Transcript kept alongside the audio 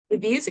The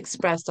views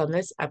expressed on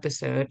this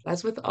episode,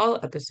 as with all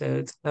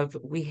episodes of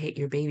We Hate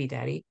Your Baby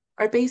Daddy,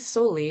 are based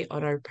solely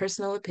on our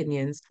personal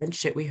opinions and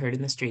shit we heard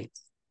in the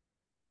streets.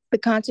 The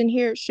content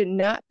here should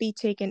not be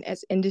taken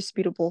as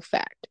indisputable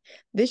fact.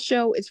 This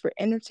show is for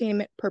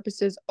entertainment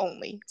purposes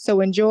only, so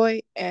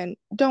enjoy and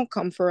don't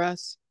come for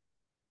us.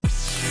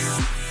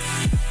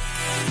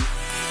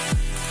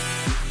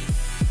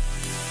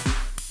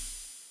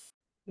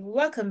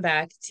 Welcome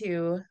back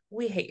to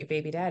We Hate Your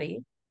Baby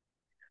Daddy.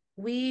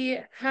 We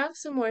have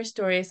some more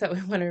stories that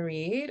we want to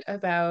read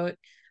about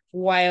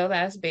wild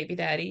ass baby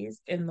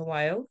daddies in the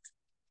wild.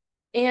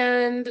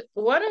 And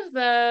one of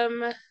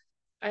them,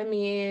 I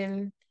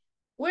mean,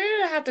 we're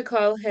gonna have to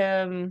call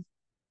him,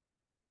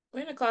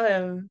 we're gonna call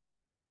him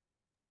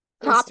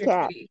Top Mr.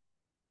 Cat. Kitty.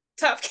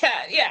 Top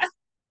Cat, yeah.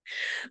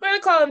 We're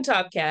gonna call him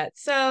Top Cat.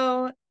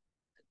 So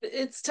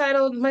it's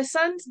titled My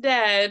Son's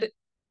Dad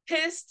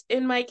Pissed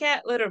in My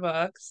Cat Litter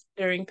Box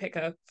During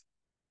Pickup.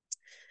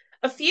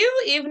 A few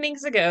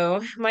evenings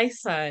ago, my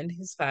son,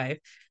 who's 5,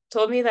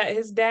 told me that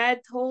his dad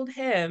told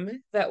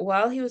him that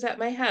while he was at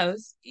my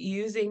house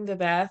using the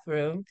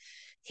bathroom,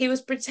 he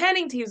was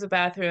pretending to use a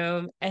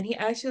bathroom and he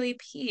actually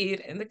peed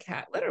in the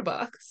cat litter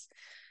box.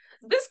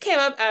 This came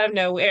up out of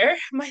nowhere.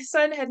 My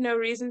son had no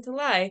reason to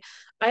lie.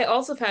 I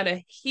also found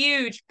a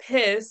huge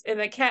piss in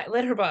the cat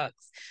litter box,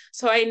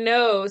 so I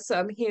know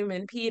some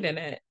human peed in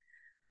it.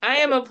 I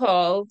am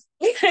appalled,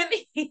 and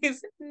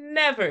he's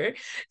never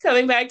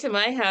coming back to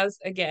my house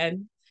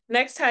again.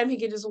 Next time, he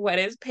can just wet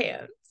his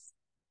pants.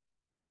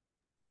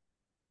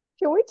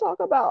 Can we talk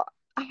about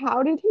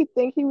how did he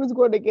think he was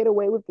going to get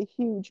away with the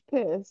huge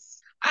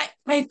piss?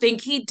 I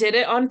think he did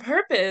it on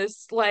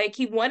purpose. Like,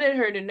 he wanted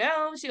her to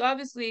know. She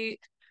obviously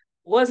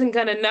wasn't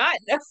gonna not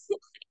know.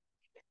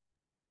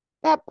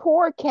 That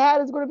poor cat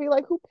is going to be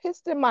like, who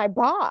pissed in my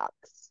box?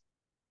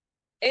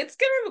 It's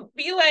gonna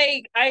be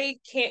like, I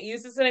can't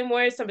use this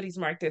anymore. Somebody's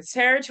marked its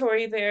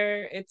territory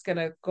there. It's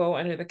gonna go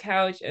under the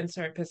couch and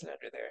start pissing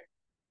under there.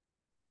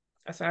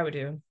 That's what I would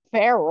do.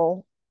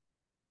 Feral.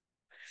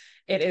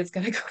 It is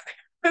gonna go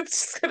there.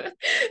 It's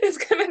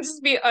gonna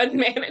just be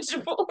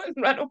unmanageable and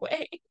run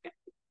away.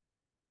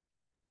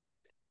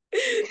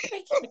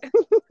 I can't.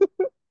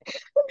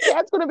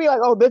 Cat's going to be like,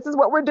 oh, this is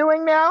what we're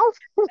doing now?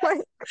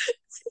 Like,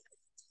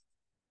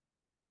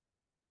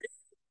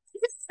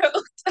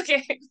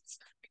 Okay.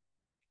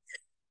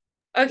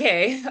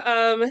 Okay.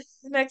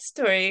 Next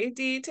story.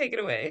 D, take it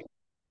away.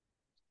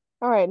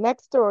 all right,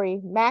 next story.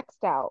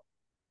 Maxed out.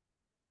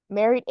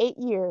 Married 8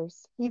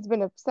 years. He's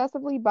been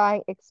obsessively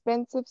buying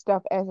expensive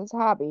stuff as his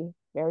hobby.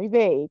 Very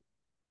vague.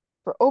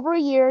 For over a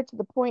year to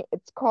the point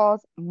it's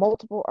caused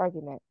multiple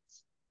arguments.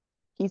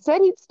 He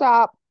said he'd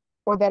stop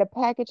or that a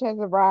package has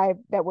arrived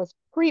that was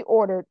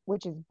pre-ordered,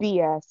 which is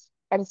BS.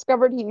 I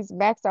discovered he's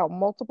maxed out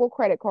multiple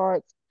credit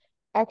cards,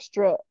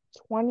 extra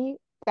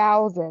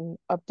 20,000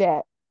 of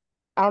debt.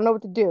 I don't know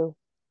what to do.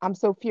 I'm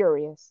so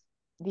furious.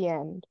 The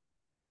end.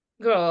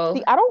 Girl,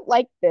 See, I don't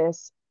like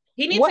this.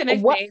 he needs a What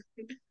nickname.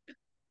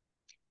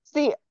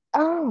 see,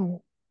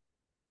 oh,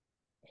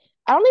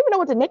 I don't even know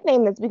what to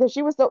nickname this because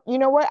she was so, you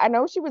know what? I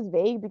know she was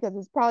vague because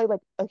it's probably like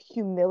it's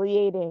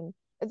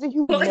a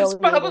Well, it's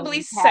probably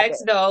humiliating sex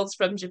habit. dolls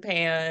from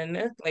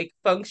Japan, like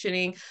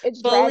functioning,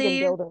 It's dragon fully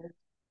dildos.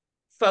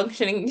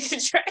 functioning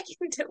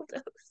dragon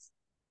dildos.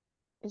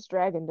 It's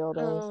dragon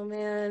dildos. Oh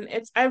man,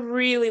 I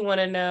really want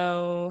to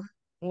know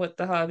what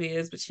the hobby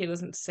is, but she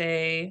doesn't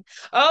say.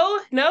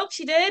 Oh, nope,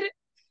 she did.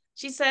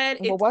 She said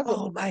What it's, was it?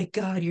 oh my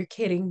God, you're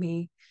kidding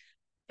me.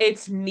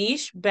 It's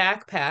niche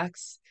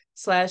backpacks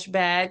slash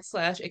bags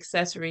slash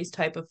accessories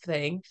type of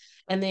thing.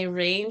 And they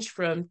range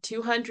from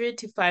 200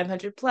 to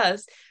 500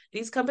 plus.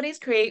 These companies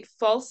create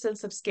false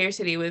sense of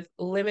scarcity with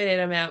limited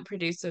amount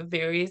produced of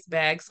various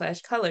bags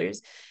slash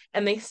colors.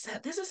 And they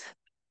said, this is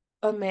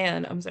a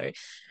man, I'm sorry.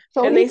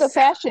 So And they he's a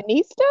said,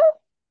 fashionista?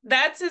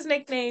 that's his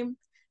nickname,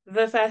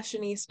 the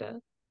fashionista.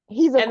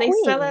 He's a And they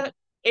sell queen. out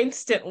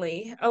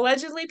instantly.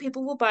 Allegedly,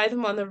 people will buy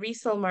them on the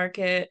resale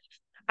market.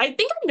 I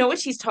think I know what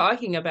she's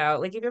talking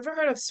about. Like, have you ever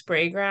heard of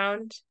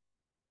Sprayground?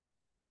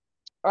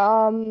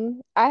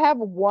 I have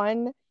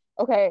one.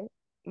 Okay,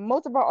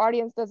 most of our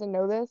audience doesn't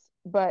know this,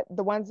 but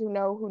the ones who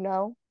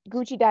know.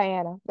 Gucci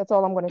Diana. That's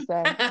all I'm gonna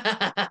say.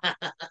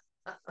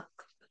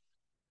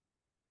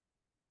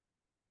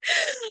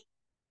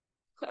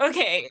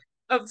 Okay,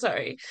 I'm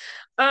sorry.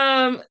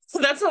 So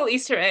that's a little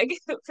Easter egg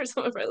for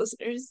some of our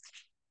listeners.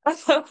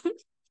 Um,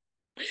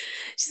 she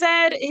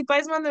said he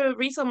buys them on the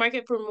resale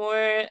market for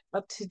more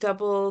up to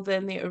double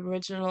than the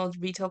original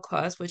retail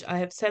cost, which I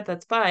have said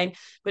that's fine,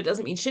 but it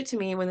doesn't mean shit to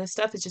me when the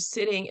stuff is just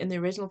sitting in the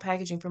original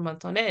packaging for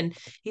months on end.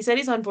 He said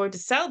he's on board to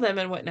sell them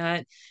and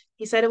whatnot.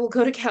 He said it will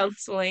go to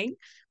counseling,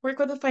 work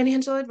with a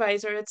financial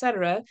advisor,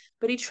 etc.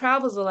 But he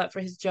travels a lot for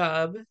his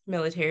job,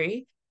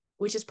 military,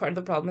 which is part of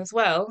the problem as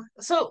well.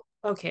 So,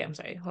 okay, I'm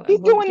sorry. Hold on. He's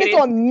We'll doing get this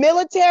in. on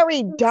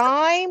military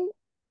dime.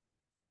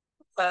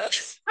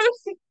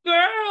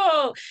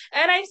 Girl.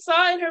 And I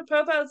saw in her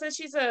profile it says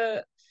she's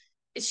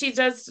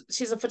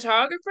a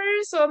photographer.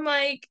 So I'm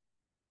like,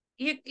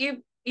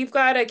 you've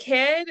got a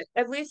kid,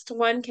 at least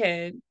one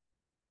kid.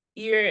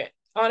 You're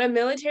on a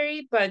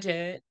military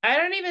budget. I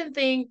don't even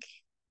think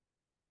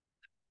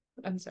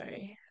I'm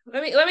sorry.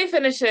 Let me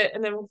finish it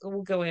and then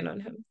we'll go in on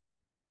him.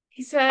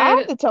 He I have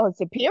said, to tell his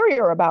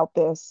superior about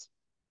this.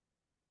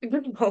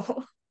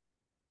 no,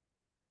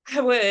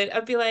 I would.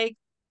 I'd be like,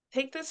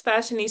 take this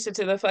fashionista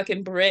to the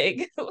fucking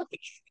brig.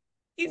 Like,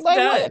 he's Like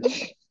what? done.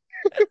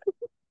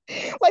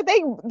 Like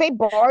they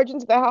barge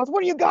into the house.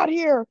 What do you got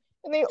here?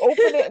 And they open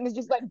it and it's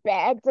just like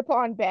bags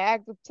upon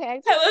bags of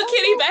tags. Hello Oh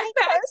Kitty look, my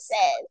backpacks.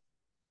 purses.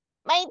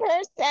 My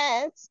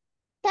purses.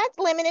 That's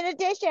limited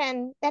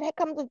edition. That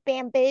comes with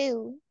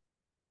bamboo.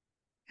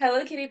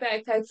 Hello Kitty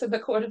backpacks in the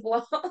court of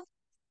law.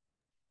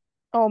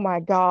 Oh my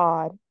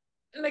God.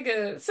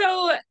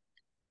 So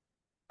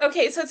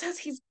okay, so it says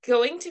he's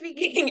going to be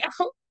getting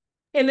out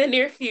in the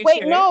near Wait,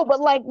 future. no, but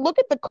like look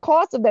at the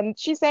cost of them.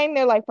 She's saying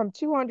they're like from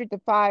 200 to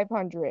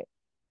 500.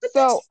 But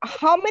So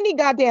that's how many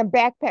goddamn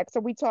backpacks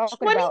are we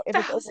talking about if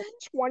it's over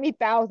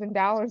 20,000?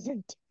 $20,000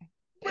 in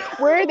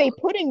where are they No.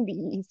 putting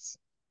these?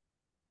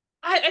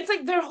 It's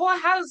like their whole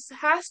house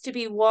has to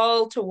be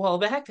wall to wall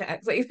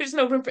backpacks. Like there's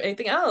no room for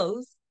anything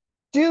else.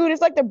 Dude,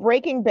 it's like the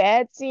Breaking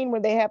Bad scene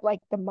where they have like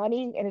the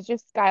money and it's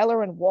just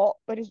Skylar and Walt,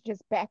 but it's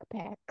just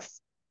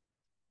backpacks.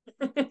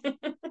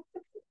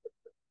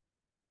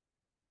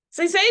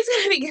 So he said he's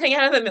going to be getting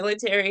out of the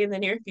military in the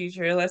near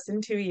future, less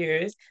than 2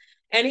 years,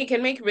 and he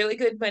can make really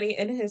good money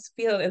in his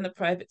field in the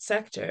private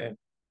sector.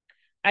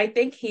 I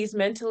think he's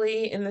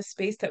mentally in the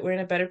space that we're in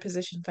a better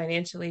position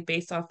financially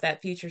based off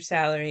that future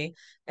salary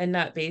and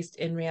not based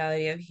in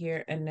reality of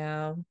here and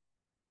now.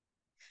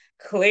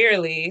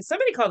 Clearly,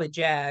 somebody called it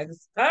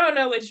Jags. I don't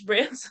know which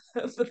branch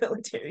of the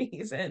military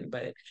he's in,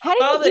 but How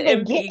did all he the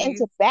even get MPs,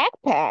 into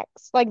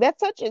backpacks? Like that's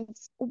such a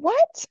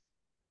what?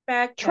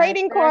 backpack,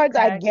 Trading cards,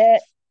 I backpack.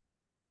 get.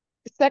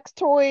 Sex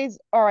toys,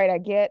 all right, I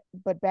get,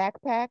 but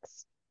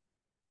backpacks?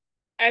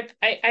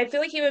 I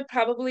feel like he would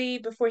probably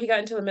before he got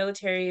into the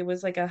military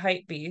was like a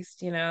hype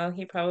beast, you know.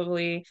 He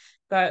probably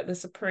got the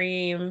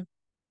Supreme,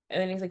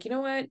 and then he's like, you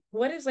know what?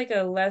 What is like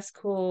a less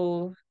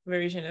cool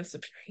version of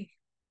Supreme?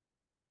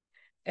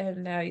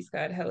 And now he's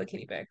got Hello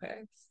Kitty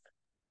backpacks.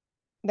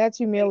 That's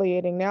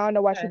humiliating. Now I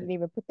know why she Son, didn't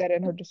even put that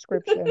in her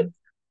description.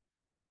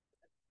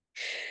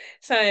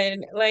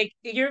 son, like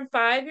your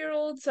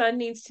 5-year-old son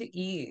needs to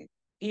eat.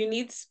 You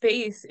need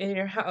space in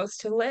your house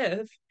to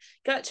live.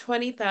 Got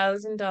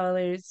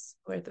 $20,000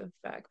 worth of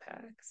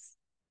backpacks,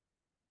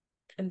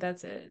 and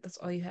that's it. That's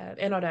all you have,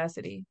 and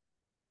Audacity.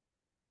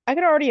 I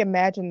can already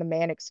imagine the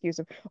man excuse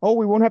of, oh,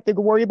 we won't have to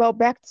worry about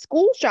back to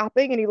school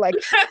shopping. And he like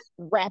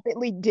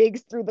rapidly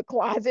digs through the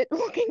closet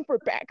looking for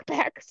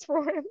backpacks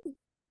for him.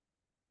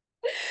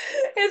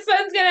 His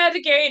son's gonna have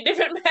to carry a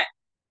different bag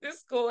to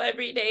school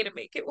every day to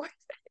make it work.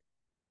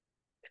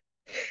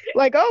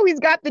 Like, oh, he's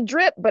got the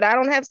drip, but I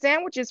don't have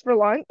sandwiches for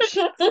lunch.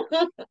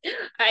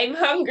 I'm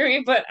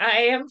hungry, but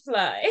I am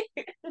fly.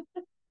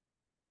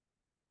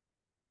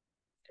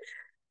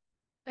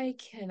 I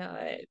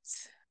cannot.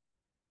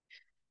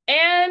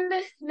 And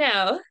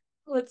now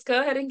let's go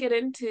ahead and get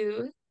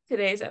into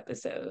today's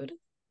episode.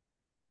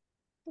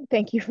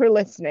 Thank you for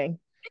listening.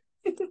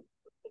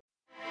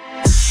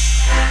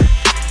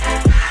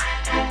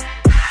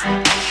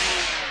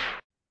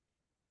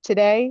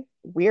 Today,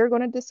 we're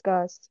going to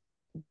discuss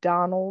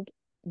Donald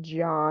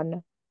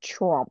John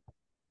Trump,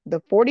 the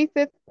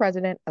 45th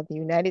president of the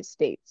United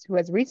States, who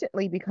has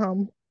recently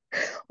become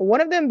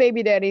one of them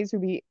baby daddies who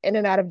be in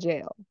and out of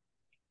jail.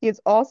 He is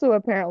also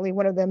apparently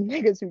one of them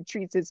niggas who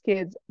treats his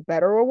kids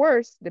better or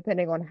worse,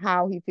 depending on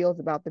how he feels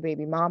about the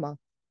baby mama.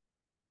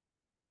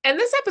 And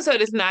this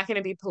episode is not going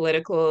to be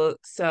political,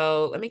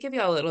 so let me give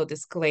you all a little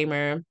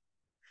disclaimer.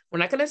 We're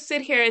not going to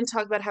sit here and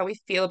talk about how we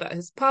feel about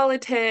his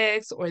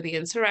politics or the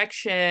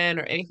insurrection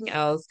or anything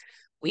else.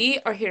 We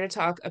are here to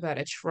talk about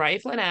a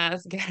trifling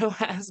ass, ghetto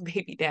ass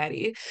baby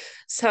daddy.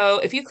 So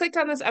if you clicked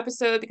on this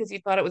episode because you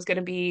thought it was going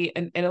to be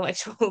an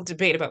intellectual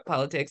debate about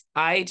politics,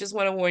 I just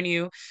want to warn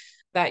you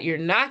that you're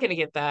not going to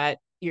get that.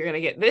 You're going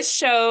to get this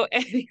show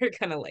and you're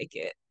going to like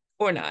it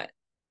or not.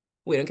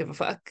 We don't give a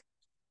fuck.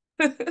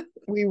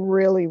 We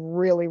really,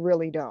 really,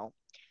 really don't.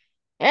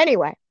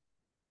 Anyway,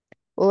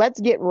 let's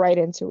get right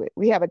into it.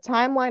 We have a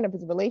timeline of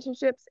his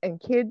relationships and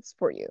kids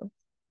for you.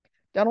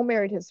 Donald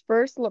married his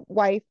first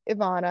wife,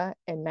 Ivana,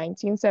 in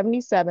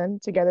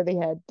 1977. Together, they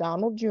had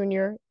Donald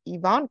Jr.,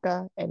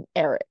 Ivanka, and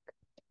Eric.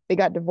 They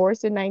got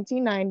divorced in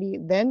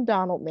 1990. Then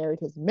Donald married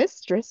his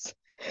mistress,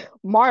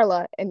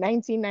 Marla, in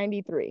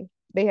 1993.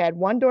 They had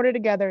one daughter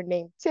together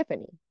named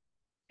Tiffany.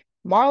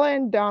 Marla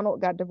and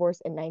Donald got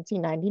divorced in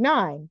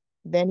 1999.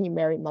 Then he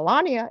married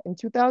Melania in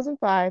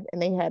 2005,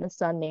 and they had a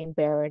son named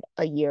Barron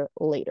a year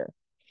later.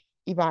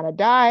 Ivana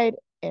died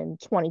in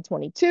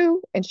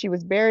 2022, and she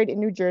was buried in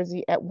New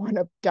Jersey at one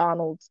of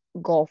Donald's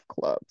golf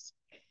clubs.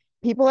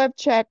 People have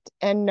checked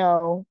and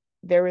know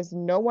there is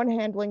no one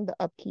handling the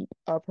upkeep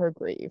of her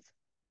grave.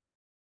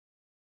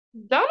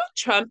 Donald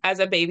Trump as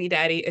a baby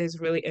daddy is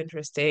really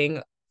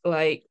interesting.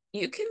 Like,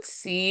 you can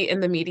see in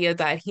the media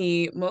that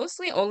he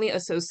mostly only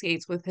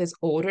associates with his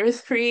older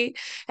three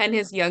and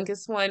his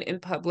youngest one in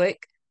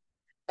public.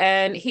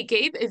 And he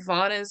gave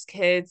Ivana's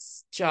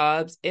kids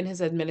jobs in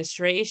his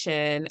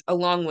administration,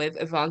 along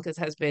with Ivanka's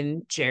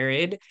husband,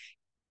 Jared.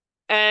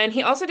 And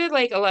he also did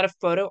like a lot of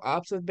photo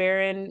ops with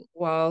Barron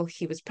while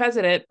he was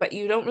president, but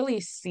you don't really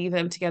see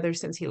them together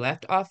since he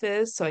left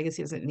office. So I guess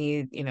he doesn't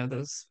need,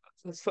 those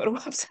photo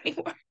ops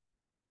anymore.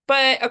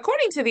 But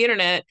according to the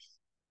internet,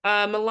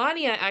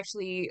 Melania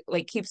actually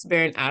like keeps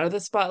Barron out of the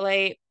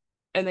spotlight,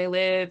 and they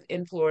live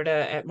in Florida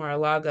at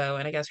Mar-a-Lago,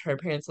 and I guess her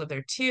parents live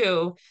there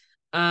too,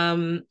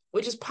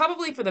 which is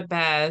probably for the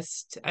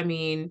best. I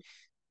mean,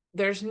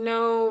 there's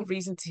no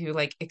reason to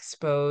like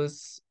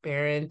expose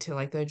Barron to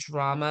like the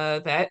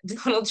drama that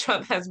Donald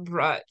Trump has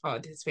brought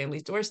onto his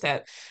family's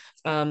doorstep,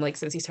 like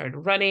since he started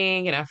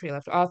running and after he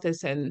left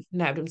office and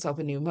nabbed himself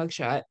a new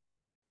mugshot.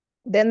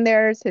 Then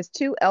there's his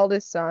two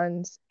eldest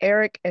sons,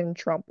 Eric and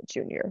Trump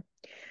Jr.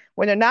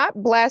 When they're not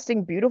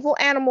blasting beautiful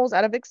animals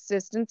out of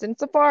existence in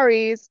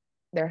safaris,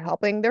 they're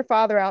helping their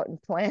father out in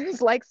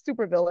plans like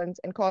supervillains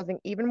and causing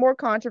even more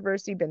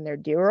controversy than their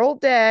dear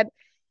old dad.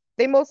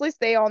 They mostly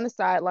stay on the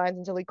sidelines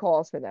until he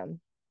calls for them.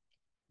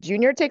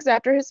 Junior takes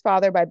after his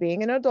father by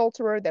being an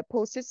adulterer that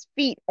posts his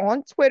feet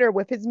on Twitter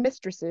with his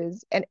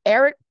mistresses, and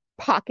Eric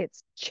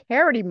pockets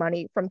charity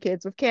money from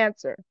kids with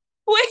cancer.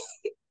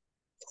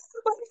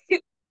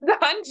 Wait,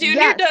 Don Jr.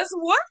 Yes, does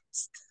what?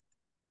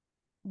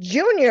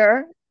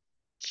 Junior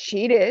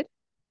cheated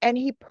and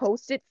he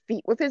posted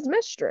feet with his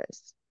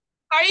mistress.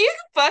 Are you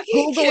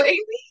fucking Google it.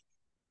 kidding me?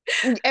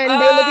 And I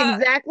they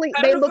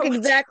don't look know what to.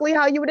 exactly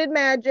how you would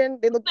imagine.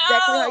 They look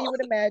exactly how you No.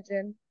 would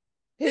imagine.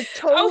 His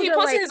Oh, toes he are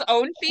posted like his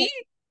own feet?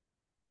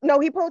 no,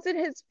 he posted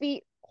his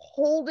feet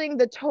holding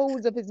the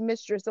toes of his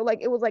mistress. So like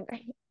it was like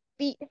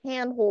feet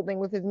hand holding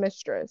with his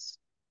mistress.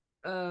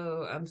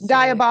 Oh, I'm sick.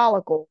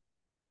 Diabolical.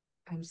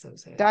 I'm so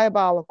sick.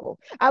 Diabolical.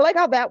 I like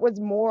how that was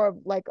more of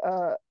like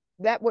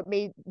that what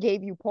made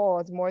gave you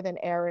pause more than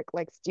Eric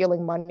like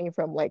stealing money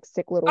from like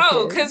sick little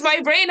Oh, because kids. my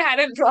brain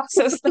hadn't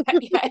processed that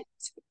yet.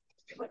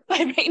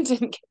 My brain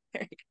didn't get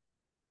there.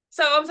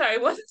 So I'm sorry,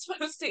 wasn't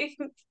posting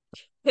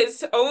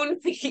his own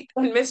feet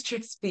on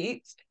Mistress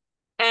Feet.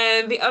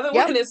 And the other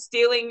Yep. one is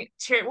stealing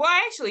charity. Well,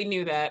 I actually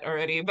knew that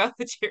already about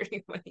the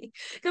charity money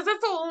because that's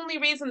the only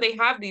reason they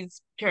have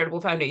these charitable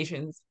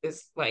foundations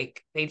is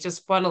like they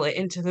just funnel it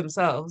into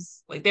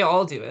themselves. Like they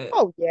all do it.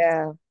 Oh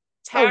yeah.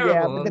 Oh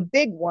yeah, but the Terrible.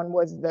 big one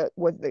was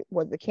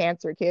the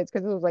cancer kids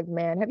because it was like,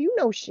 man, have you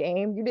no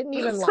shame? You didn't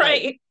even like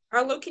Right.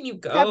 How low can you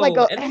go? And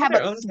they have have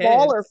their a own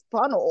smaller kids.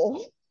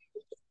 funnel.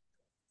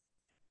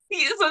 He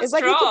is a It's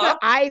like he took an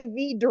straw.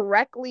 IV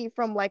directly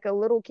from like a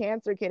little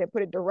cancer kid and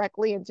put it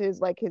directly into his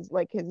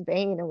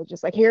vein and was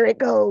just like, here it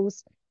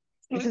goes.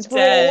 This is for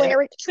old Dead.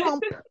 Eric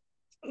Trump.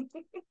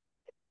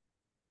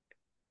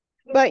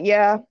 But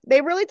yeah,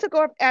 they really took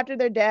off after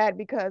their dad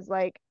because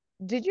like,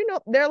 did you know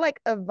they're like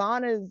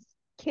Ivana's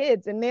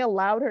kids and they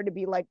allowed her to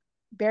be like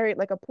buried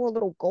like a poor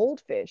little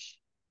goldfish.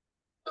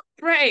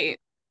 Right.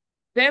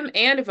 Them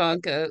and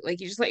Ivanka, like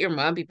you just let your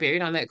mom be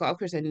buried on that golf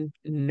course and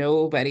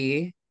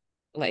nobody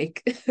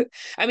like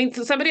I mean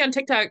so somebody on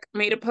TikTok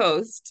made a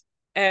post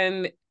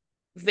and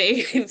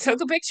they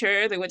took a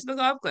picture, they went to the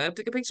golf club,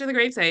 took a picture of the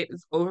gravesite,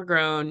 it's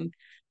overgrown,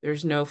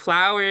 there's no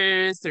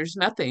flowers, there's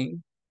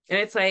nothing. And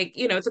it's like,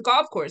 it's a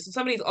golf course, so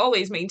somebody's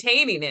always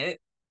maintaining it.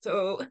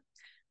 So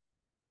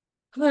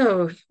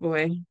oh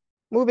boy.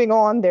 Moving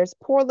on, there's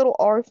poor little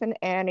orphan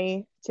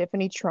Annie,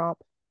 Tiffany Trump.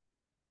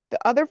 The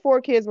other four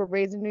kids were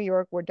raised in New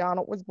York, where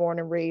Donald was born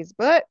and raised,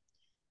 but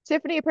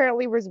Tiffany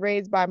apparently was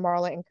raised by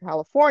Marla in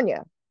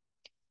California.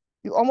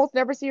 You almost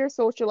never see her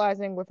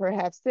socializing with her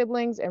half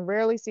siblings and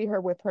rarely see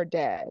her with her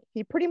dad.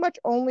 He pretty much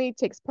only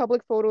takes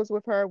public photos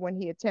with her when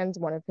he attends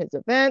one of his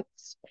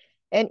events.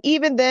 And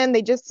even then,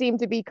 they just seem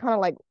to be kind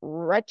of like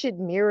wretched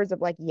mirrors of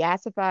like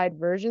yassified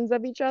versions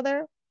of each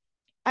other.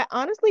 I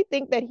honestly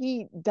think that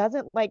he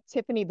doesn't like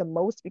Tiffany the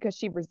most because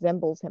she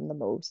resembles him the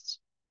most.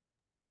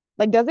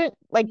 Like, doesn't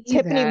like See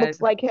Tiffany that. looks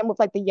like him with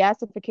like the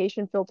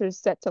yassification filters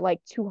set to like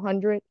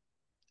 200?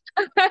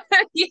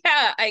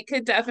 Yeah, I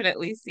could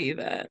definitely see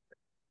that.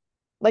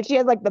 Like, she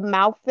has like the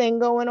mouth thing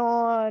going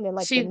on and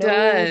like the She nose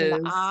and the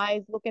does.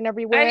 eyes looking I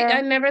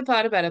everywhere. never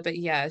thought about it, but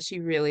yeah, she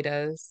really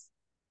does.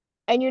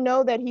 And you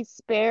know that he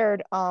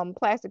spared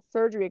plastic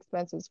surgery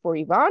expenses for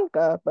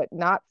Ivanka, but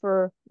not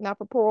for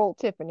poor old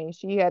Tiffany.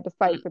 She had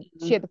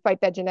Mm-mm. to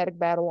fight that genetic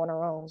battle on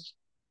her own.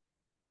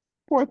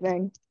 Poor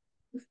thing.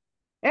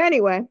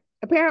 Anyway,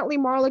 apparently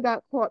Marla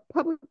got caught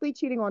publicly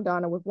cheating on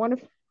Donna with one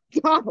of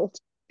Donald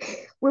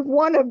with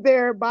one of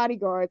their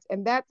bodyguards,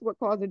 and that's what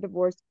caused a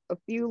divorce a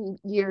few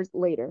years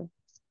later.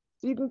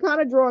 So you can kind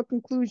of draw a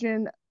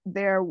conclusion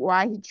there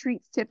why he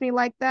treats Tiffany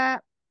like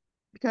that,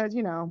 because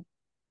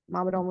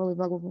Mama don't really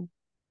fuck with him.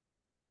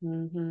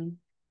 Hmm.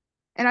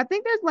 And I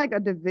think there's like a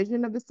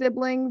division of the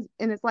siblings,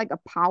 and it's like a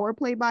power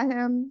play by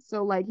him.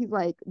 So like he's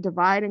like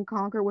divide and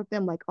conquer with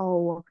them, like,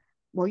 oh,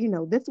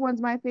 well, this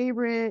one's my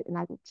favorite, and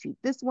I will treat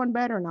this one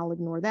better, and I'll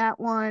ignore that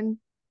one.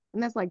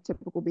 And that's like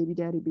typical baby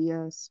daddy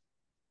BS.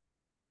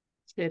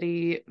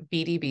 Shitty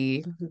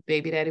BDB,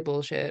 baby daddy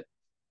bullshit.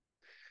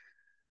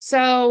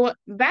 So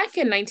back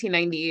in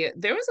 1990,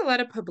 there was a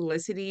lot of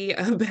publicity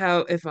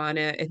about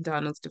Ivana and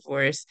Donald's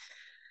divorce.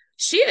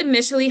 She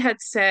initially had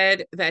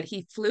said that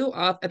he flew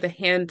off at the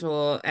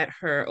handle at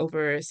her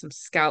over some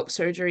scalp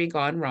surgery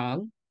gone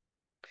wrong.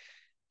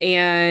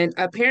 And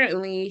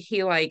apparently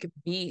he like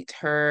beat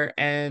her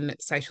and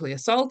sexually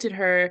assaulted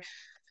her,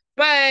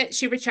 but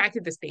she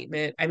retracted the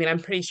statement. I mean, I'm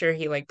pretty sure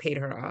he like paid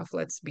her off.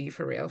 Let's be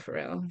for real, for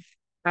real.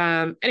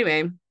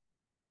 Anyway,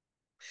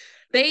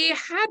 they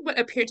had what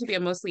appeared to be a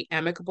mostly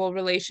amicable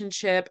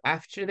relationship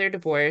after their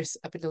divorce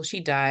up until she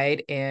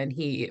died and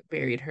he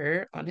buried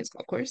her on his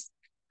golf course.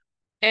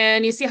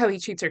 And you see how he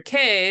treats her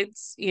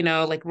kids,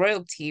 like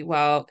royalty.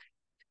 Well,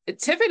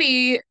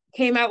 Tiffany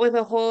came out with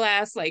a whole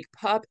ass like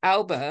pop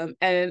album,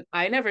 and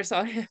I never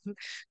saw him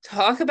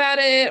talk about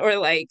it or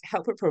like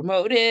help her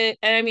promote it.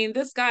 And I mean,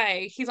 this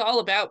guy, he's all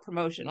about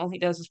promotion. All he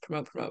does is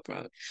promote, promote,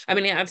 promote. I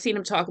mean, I've seen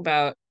him talk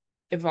about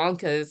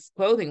Ivanka's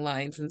clothing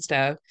lines and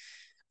stuff.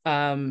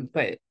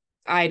 But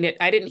I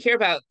didn't hear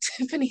about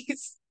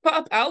Tiffany's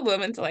pop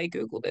album until I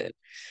Googled it.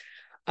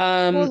 Poor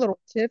Um, little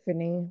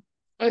Tiffany.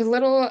 a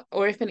little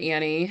orphan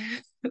Annie.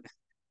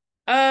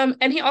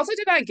 And he also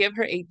did not give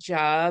her a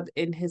job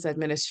in his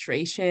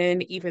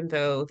administration, even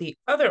though the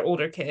other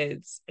older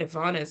kids,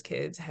 Ivana's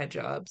kids, had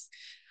jobs.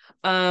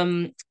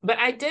 But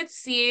I did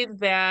see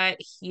that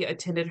he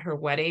attended her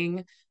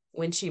wedding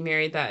when she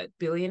married that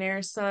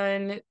billionaire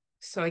son.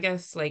 So I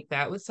guess like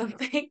that was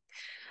something.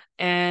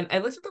 And I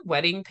looked at the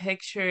wedding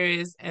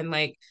pictures and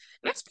like,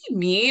 not to be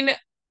mean,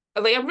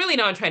 like I'm really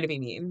not trying to be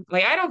mean.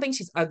 Like I don't think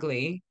she's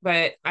ugly,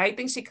 but I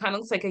think she kind of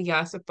looks like a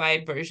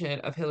yassified version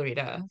of Hilary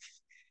Duff.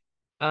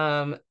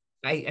 Um,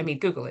 I mean,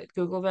 Google it.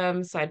 Google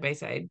them side by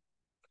side.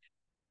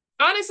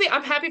 Honestly,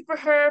 I'm happy for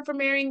her for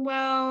marrying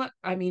well.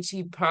 I mean,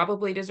 she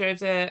probably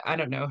deserves it. I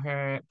don't know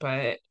her,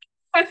 but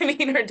I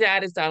mean, her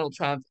dad is Donald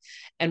Trump,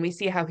 and we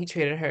see how he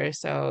treated her.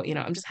 So,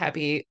 I'm just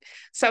happy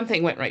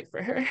something went right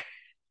for her,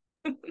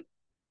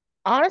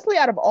 Honestly,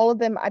 out of all of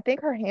them, I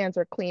think her hands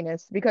are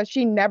cleanest because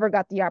she never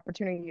got the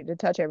opportunity to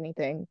touch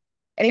anything.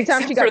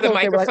 Anytime she except for got the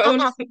close, they were like,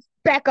 microphone.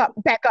 back up,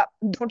 back up.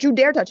 Don't you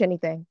dare touch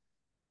anything.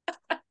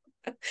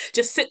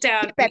 Just sit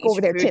down Get and back eat over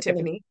your there, food,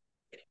 Tiffany.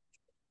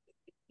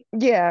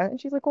 Tiffany. Yeah.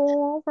 And she's like, oh,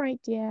 all right,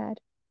 Dad.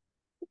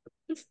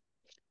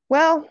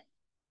 Well,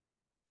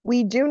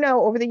 we do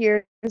know over the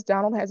years,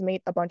 Donald has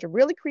made a bunch of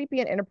really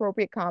creepy and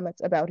inappropriate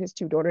comments about his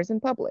two daughters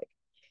in public.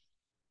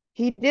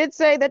 He did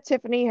say that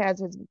Tiffany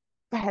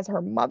has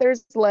her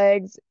mother's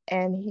legs,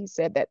 and he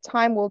said that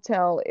time will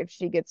tell if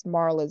she gets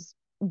Marla's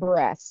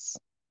breasts.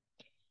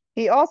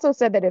 He also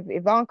said that if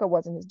Ivanka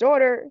wasn't his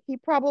daughter,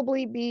 he'd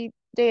probably be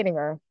dating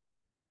her.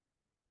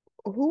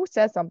 Who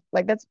says something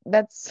like that's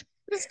so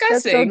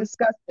Disgusting. It's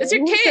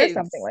disgusting. your Who says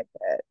something kids. like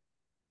that?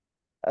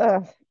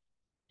 Ugh.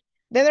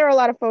 Then there are a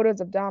lot of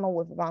photos of Donald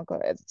with Ivanka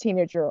as a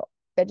teenager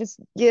that just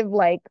give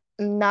like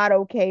not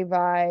okay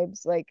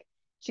vibes. Like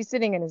she's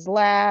sitting in his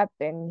lap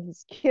and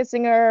he's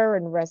kissing her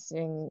and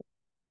resting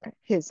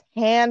his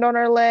hand on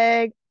her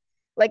leg.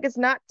 Like it's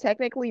not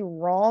technically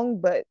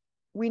wrong, but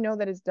we know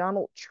that it's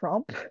Donald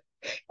Trump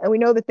and we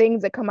know the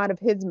things that come out of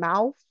his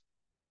mouth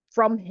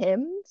from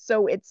him.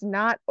 So it's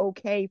not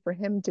okay for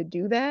him to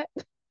do that.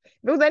 If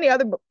it was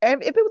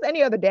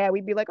any other dad,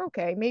 we'd be like,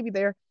 okay, maybe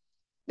they're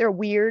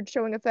weird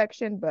showing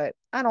affection, but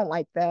I don't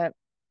like that.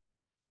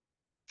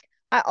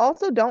 I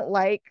also don't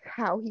like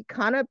how he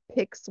kind of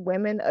picks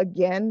women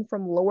again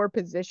from lower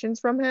positions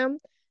from him,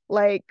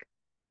 like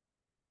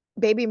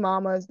baby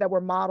mamas that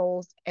were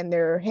models and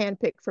they're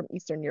handpicked from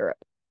Eastern Europe.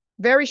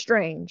 Very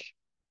strange.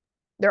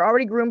 They're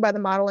already groomed by the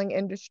modeling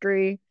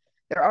industry.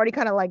 They're already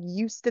kind of like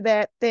used to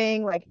that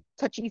thing, like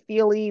touchy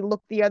feely,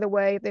 look the other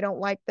way if they don't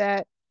like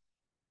that.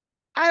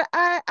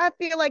 I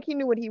feel like he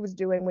knew what he was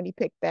doing when he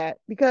picked that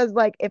because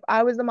like if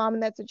I was the mom in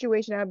that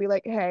situation, I'd be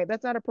like, hey,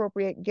 that's not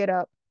appropriate. Get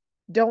up.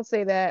 Don't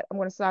say that. I'm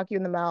gonna sock you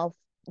in the mouth.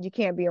 You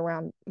can't be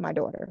around my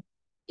daughter.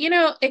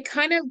 It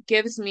kind of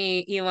gives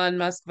me Elon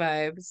Musk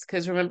vibes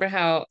because remember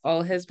how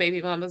all his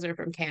baby mamas are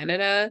from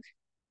Canada?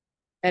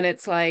 And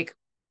it's like,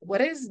 what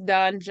does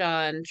Don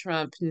John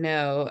Trump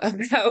know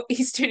about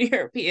Eastern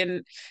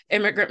European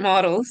immigrant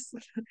models?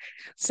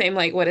 Same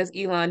like, what does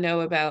Elon know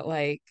about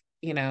like,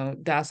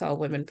 docile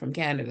women from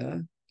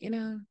Canada?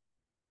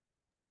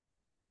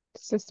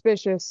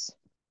 Suspicious.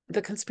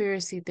 The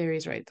conspiracy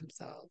theories write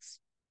themselves.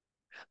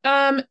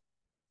 Um,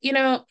 you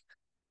know,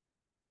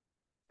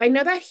 I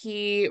know that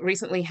he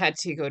recently had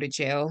to go to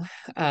jail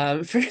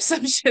for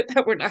some shit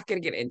that we're not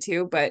going to get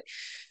into, but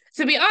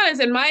to be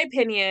honest, in my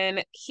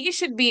opinion, he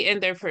should be in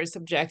there for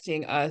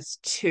subjecting us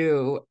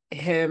to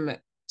him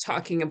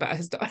talking about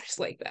his daughters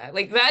like that.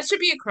 Like that should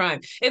be a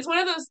crime. It's one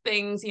of those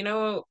things,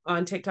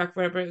 on TikTok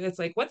forever. It's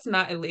like what's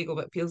not illegal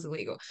but feels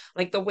illegal.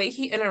 Like the way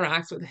he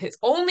interacts with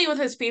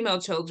his female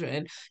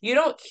children. You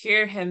don't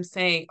hear him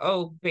saying,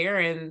 "Oh,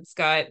 Baron's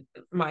got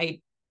my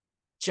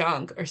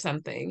junk or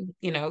something,"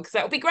 because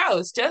that would be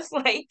gross. Just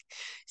like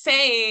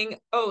saying,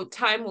 "Oh,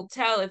 time will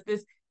tell if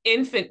this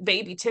infant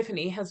baby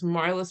Tiffany has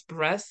Marla's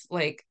breasts."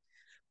 Like,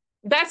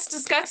 that's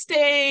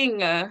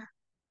disgusting.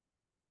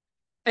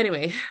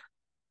 Anyway,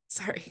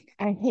 Sorry.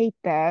 I hate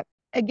that.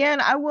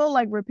 Again, I will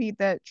like repeat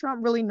that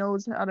Trump really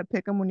knows how to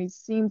pick him when he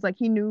seems like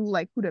he knew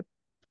like who to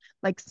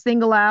like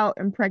single out,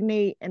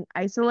 impregnate, and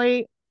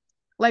isolate.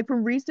 Like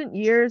from recent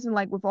years and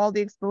like with all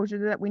the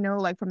exposure that we know,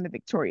 like from the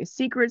Victoria's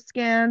Secret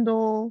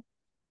scandal,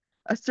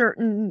 a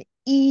certain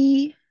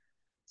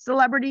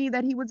celebrity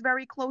that he was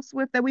very close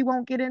with that we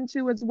won't get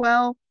into as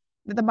well.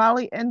 That the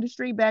modeling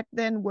industry back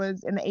then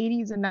was in the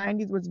 80s and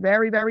 90s was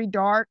very, very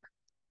dark,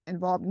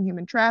 involved in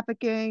human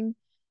trafficking.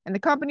 And the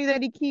company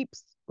that he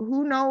keeps,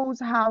 who knows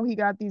how he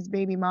got these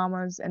baby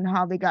mamas and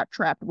how they got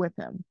trapped with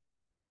him.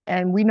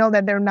 And we know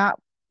that they're not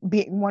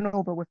being won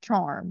over with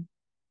charm.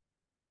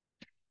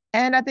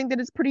 And I think that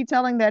it's pretty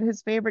telling that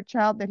his favorite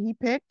child that he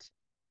picked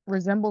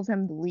resembles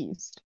him the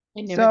least.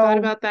 I never thought So,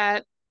 about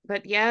that.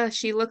 But yeah,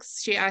 she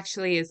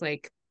actually is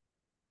like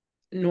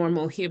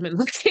normal human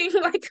looking,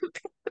 like compared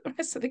to the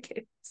rest of the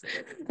kids.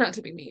 Not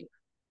to be mean.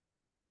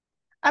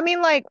 I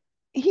mean, like,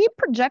 he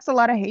projects a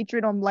lot of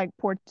hatred on like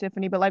poor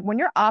Tiffany, but like when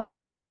your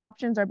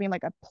options are being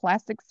like a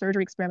plastic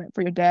surgery experiment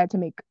for your dad to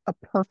make a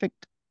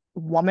perfect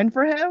woman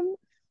for him,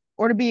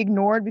 or to be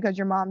ignored because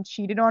your mom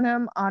cheated on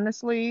him,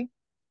 honestly,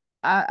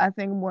 I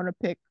think I'm gonna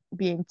pick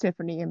being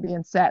Tiffany and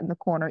being sat in the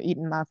corner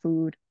eating my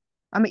food.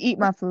 I'm gonna eat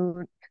my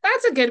food.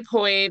 That's a good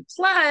point.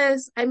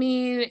 Plus, I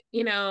mean,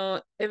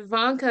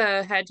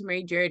 Ivanka had to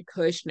marry Jared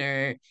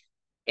Kushner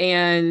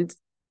and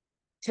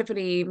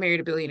Tiffany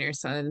married a billionaire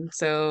son.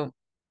 So,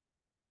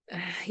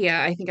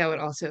 yeah, I think I would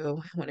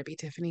also want to be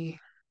Tiffany.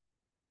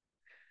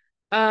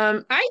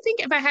 I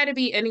think if I had to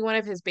be any one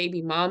of his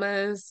baby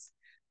mamas,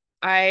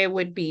 I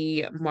would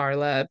be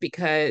Marla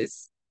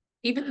because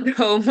even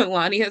though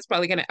Melania is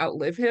probably going to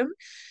outlive him,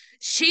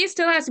 she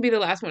still has to be the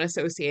last one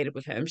associated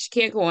with him. She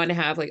can't go on to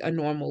have like a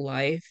normal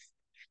life.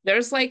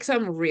 There's like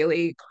some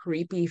really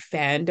creepy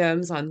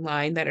fandoms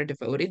online that are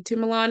devoted to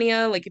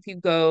Melania. Like if you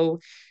go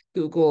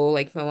Google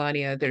like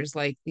Melania, there's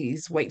like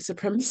these white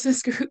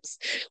supremacist groups,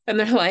 and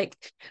they're like,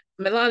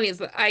 Melania's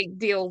the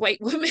ideal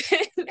white woman.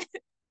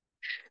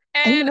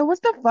 And you And know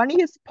what's the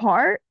funniest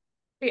part?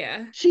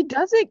 yeah, She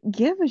doesn't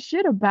give a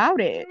shit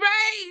about it.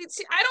 right.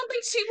 I don't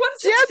think she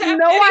wants She it has to have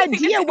no anything to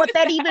idea do what with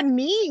that that. even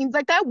means.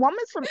 Like that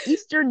woman's from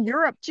Eastern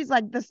Europe. She's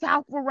like, the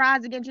South will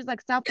rise again. She's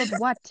like, South of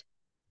what?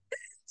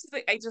 She's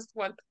like, I just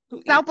want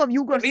to eat South of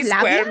three Yugoslavia?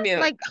 square meal.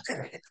 Like,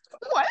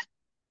 what?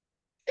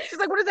 She's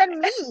like, what does that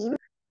mean?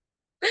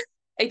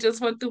 I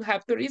just want to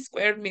have three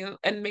square meal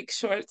and make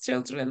sure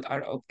children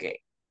are okay.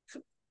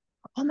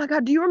 Oh my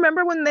God, do you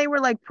remember when they were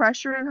like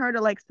pressuring her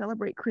to like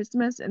celebrate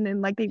Christmas and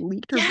then like they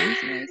leaked her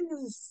voicemails?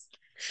 Yes.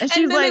 And And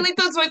she's then they like, leaked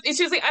those voice and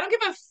she was like, I don't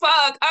give a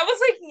fuck. I was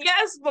like,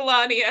 yes,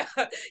 Melania.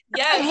 I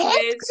Yes,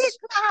 hate bitch.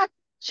 Christmas.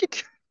 She,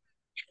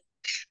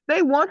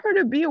 they want her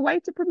to be a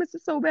white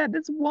supremacist so bad.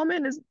 This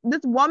woman is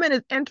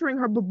entering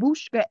her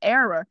babushka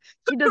era.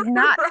 She does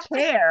not Right.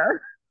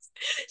 care.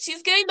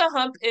 She's getting the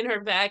hump in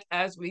her back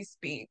as we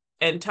speak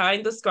and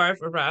tying the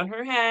scarf around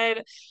her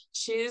head.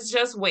 She's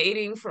just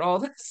waiting for all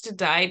this to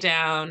die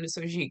down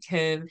so she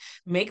can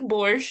make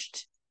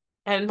borscht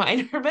and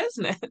mind her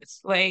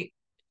business. Like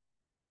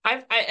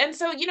and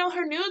so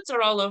her nudes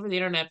are all over the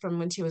internet from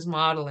when she was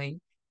modeling.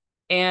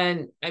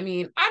 And I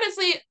mean,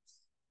 honestly,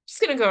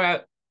 just gonna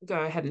go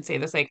ahead and say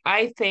this. Like,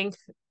 I think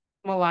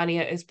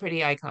Melania is pretty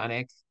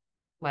iconic.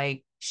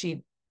 Like,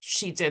 she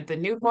did the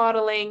nude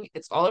modeling.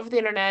 It's all over the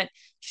internet.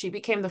 She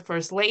became the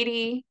first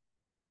lady,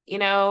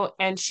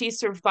 and she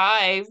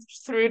survived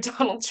through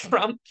Donald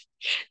Trump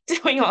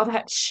doing all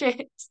that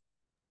shit.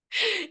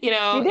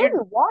 She You're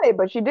didn't want it,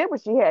 but she did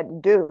what she had to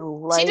do.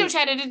 she did what Like, she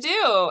had to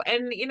do.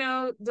 And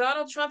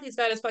Donald Trump, he's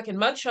got his fucking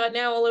mugshot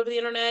now all over the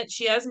internet.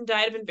 She hasn't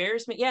died of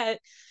embarrassment yet.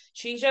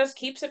 She just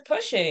keeps it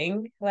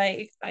pushing.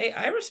 Like,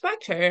 I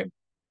respect her.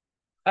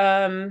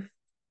 Um,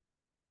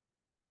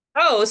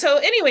 oh, so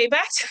anyway,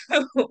 back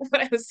to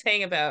what I was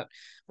saying about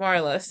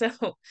Marla. So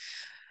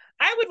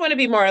I would want to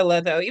be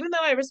Marla though. Even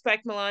though I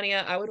respect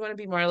Melania, I would want to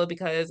be Marla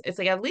because it's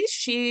like at least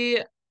she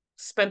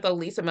spent the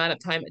least amount of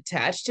time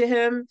attached to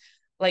him,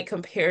 like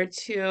compared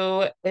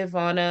to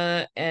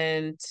Ivana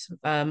and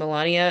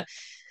Melania.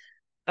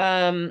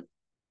 Um,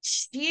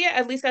 she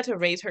at least got to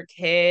raise her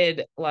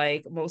kid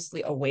like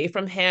mostly away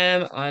from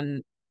him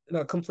on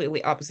the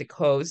completely opposite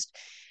coast.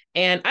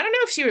 And I don't know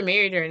if she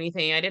remarried or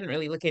anything. I didn't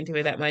really look into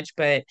it that much,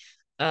 but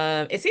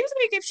it seems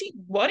like if she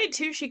wanted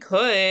to, she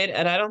could,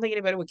 and I don't think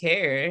anybody would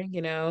care.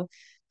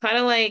 Kind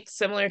of like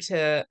similar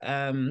to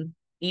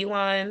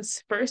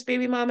Elon's first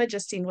baby mama,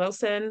 Justine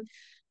Wilson.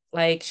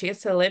 Like she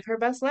gets to live her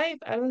best life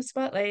out of the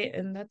spotlight,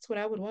 and that's what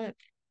I would want.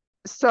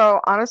 so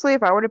honestly,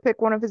 if I were to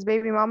pick one of his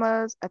baby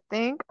mamas, I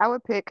think I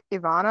would pick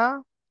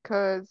Ivana,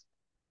 because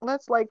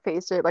let's like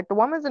face it, like the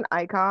woman's an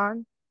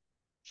icon.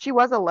 She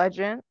was a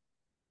legend,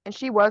 and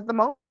she was the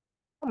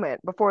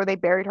moment before they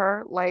buried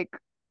her like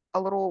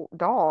a little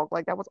dog.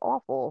 Like that was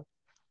awful.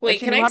 And Wait,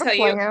 she can knew I how to tell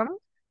play you? him.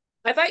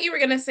 I thought you were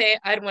gonna say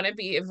I'd want to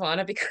be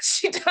Ivana because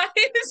she died.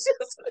 It's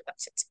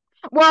just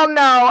Well,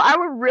 no, I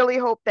would really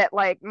hope that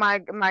like my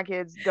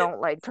kids don't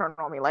like turn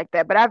on me like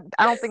that. But I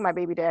don't think my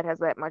baby dad has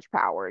that much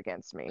power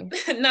against me.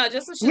 No,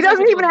 just what He she's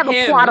having doesn't to do even with have a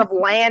plot him. of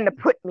land to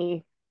put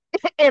me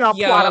in a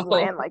plot Yo, of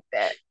land like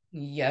that.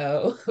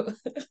 yo.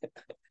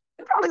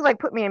 He'd probably like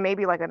put me in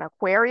maybe like an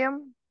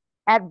aquarium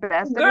at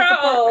best in his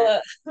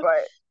apartment. Girl,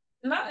 But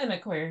not an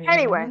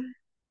anyway,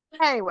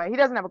 aquarium. he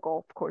doesn't have a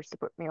golf course to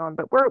put me on,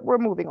 but we're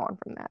moving on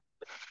from that.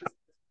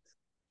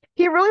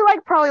 He really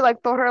like probably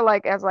like thought her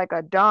like as like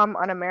a dumb,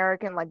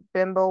 un-American, like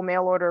bimbo,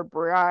 mail order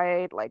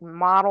bride, like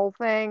model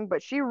thing.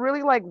 But she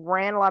really like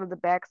ran a lot of the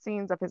back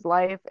scenes of his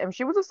life. And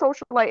she was a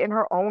socialite in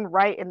her own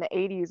right in the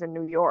 80s in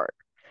New York.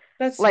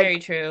 That's very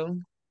Like,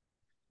 true.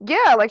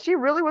 yeah, like she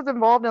really was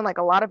involved in like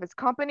a lot of his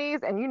companies.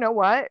 And you know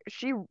what?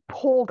 She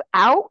pulled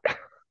out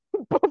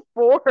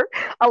before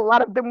a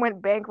lot of them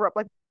went bankrupt.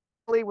 Like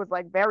really was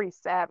like very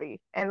savvy.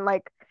 And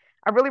like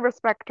I really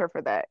respect her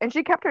for that. And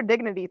she kept her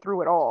dignity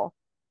through it all.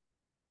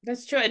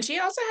 That's true. And she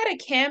also had a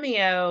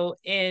cameo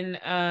in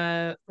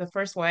the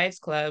First Wives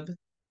Club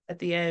at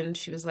the end.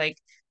 She was like,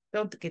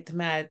 "Don't get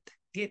mad,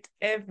 get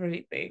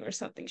everything," or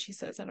something she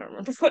says. I don't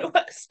remember what it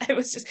was. I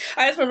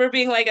just remember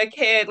being like a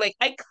kid, like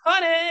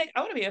iconic. I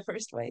want to be a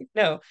first wife.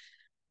 No,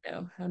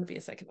 no, I want to be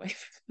a second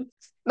wife.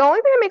 The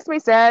only thing that makes me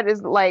sad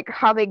is like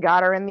how they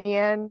got her in the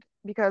end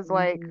because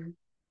like Mhm.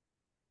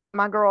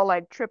 my girl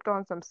like tripped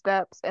on some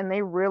steps and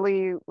they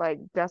really like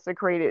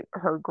desecrated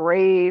her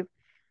grave.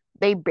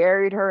 They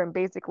buried her in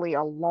basically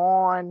a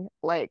lawn.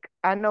 Like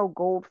I know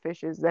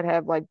goldfishes that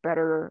have like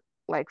better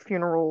like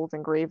funerals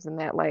and graves than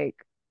that. Like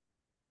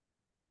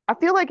I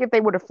feel like if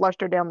they would have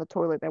flushed her down the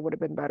toilet, that would have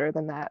been better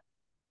than that.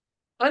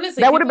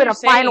 Honestly, That would have people been are a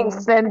final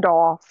saying send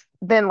off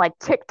than like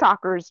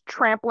TikTokers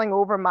trampling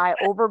over my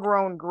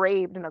overgrown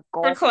grave in a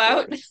for golf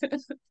clout. course.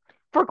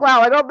 For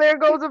clout, like, oh, there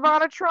goes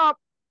Ivana Trump,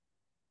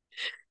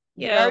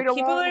 Yo, buried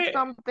along with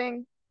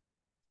something.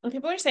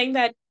 people are saying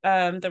that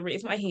the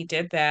reason why he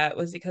did that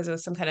was because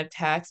of some kind of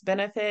tax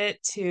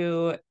benefit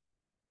to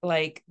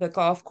like the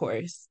golf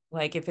course.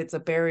 Like if it's a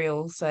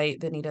burial site,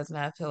 then he doesn't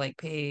have to like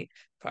pay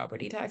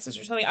property taxes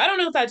or something. I don't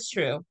know if that's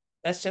true.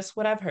 That's just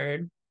what I've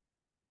heard.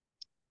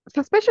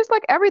 Suspicious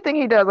like everything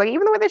he does. Like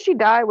even the way that she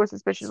died was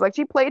suspicious. Like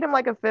she played him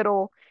like a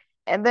fiddle,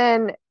 and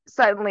then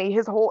suddenly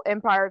his whole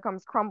empire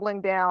comes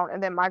crumbling down,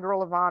 and then my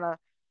girl Ivana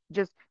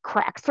just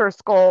cracks her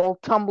skull,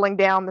 tumbling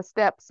down the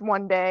steps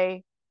one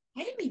day,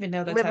 I didn't even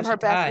know that's how living her she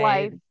best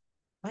life. died.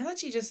 I thought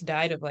she just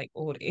died of like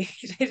old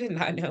age. I did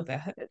not know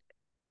that.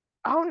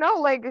 Oh no,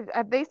 like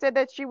they said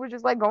that she was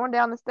just like going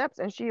down the steps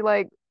and she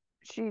like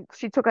she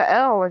took a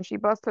L and she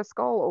bust her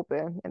skull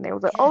open and they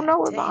was like, "Oh God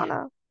no, damn.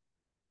 Ivana."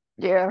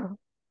 Yeah,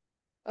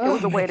 it Oh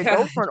was a my way to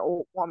go God. for an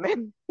old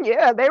woman.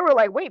 Yeah, they were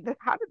like, "Wait,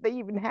 how did they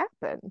even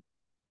happen?"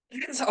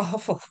 That's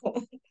awful.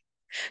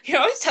 You're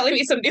always telling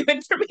me some new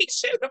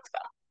information about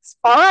this.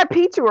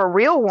 R.I.P. to a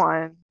real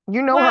one.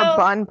 You know her Well,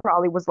 bun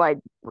probably was like,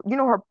 you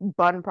know her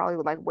bun probably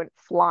like went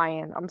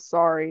flying. I'm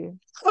sorry.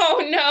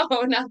 oh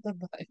no, not the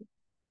bun.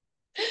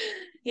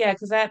 Yeah,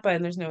 because that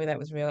bun, there's no way that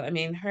was real. I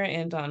mean, her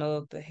and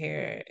Donald, the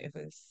hair, it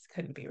was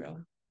couldn't be real.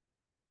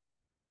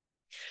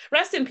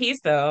 Rest in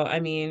peace, though. I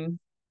mean,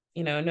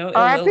 no ill will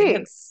R.I.P.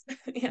 against,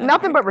 yeah,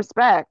 Nothing but R.I.P.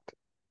 respect.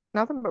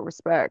 Nothing but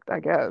respect, I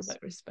guess.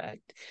 But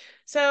respect.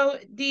 So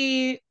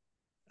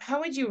how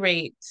would you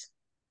rate?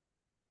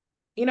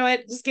 You know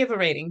what? Just give a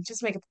rating.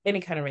 Just make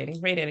any kind of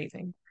rating. Rate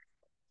anything.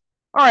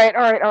 All right,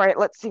 all right, all right.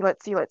 Let's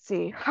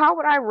see. How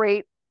would I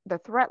rate the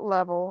threat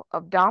level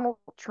of Donald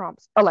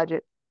Trump's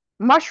alleged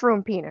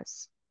mushroom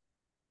penis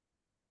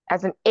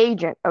as an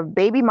agent of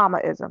baby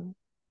mamaism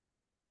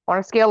on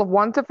a scale of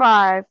 1 to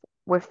 5,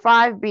 with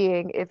 5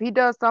 being if he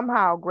does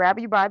somehow grab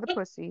you by the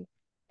pussy,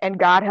 and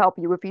God help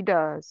you if he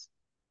does,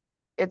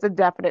 it's a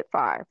definite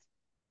 5.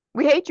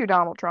 We hate you,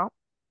 Donald Trump.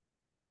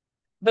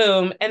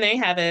 Boom. And there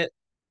you have it.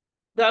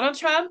 Donald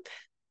Trump,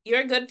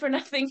 you're a good for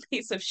nothing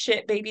piece of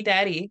shit, baby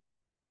daddy.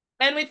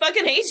 And we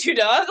fucking hate you,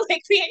 dog.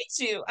 Like, we hate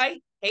you. I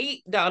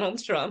hate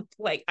Donald Trump.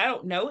 Like, I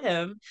don't know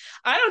him.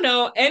 I don't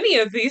know any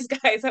of these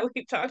guys that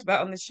we've talked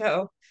about on the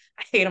show.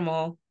 I hate them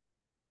all.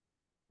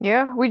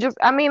 Yeah,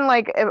 I mean,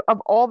 like, of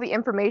all the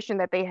information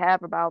that they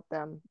have about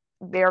them,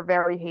 they're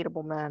very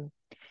hateable men.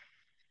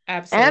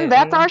 And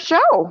that's our Absolutely.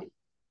 show.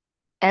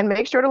 And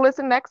make sure to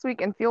listen next week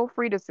and feel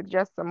free to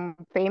suggest some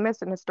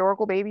famous and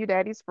historical baby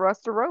daddies for us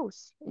to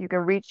roast. You can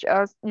reach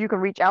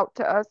out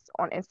to us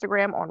on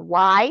Instagram on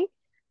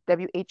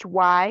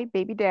WHY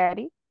Baby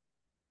Daddy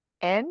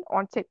and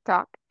on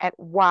TikTok at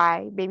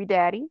Y Baby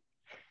Daddy.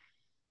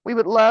 We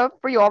would love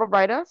for you all to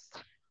write us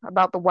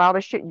about the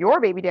wildest shit your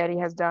baby daddy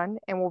has done,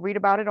 and we'll read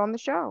about it on the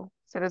show.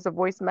 Send us a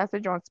voice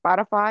message on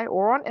Spotify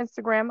or on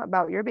Instagram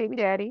about your baby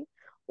daddy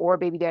or a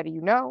baby daddy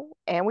you know,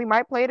 and we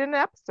might play it in an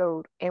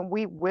episode, and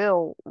we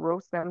will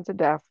roast them to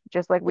death,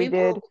 just like we We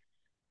did will.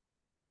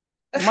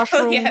 Oh,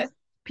 Mushroom yeah.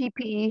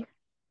 PP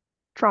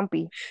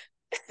Trumpy.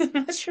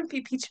 Mushroom pee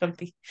pee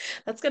jumpy.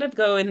 That's going to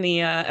go in the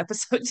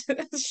episode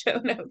show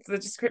notes, the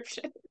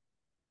description.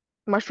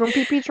 Mushroom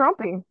PP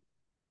Trumpy.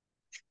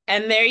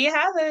 And there you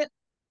have it.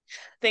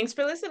 Thanks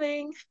for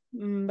listening.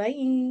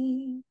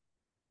 Bye.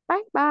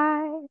 Bye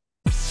bye.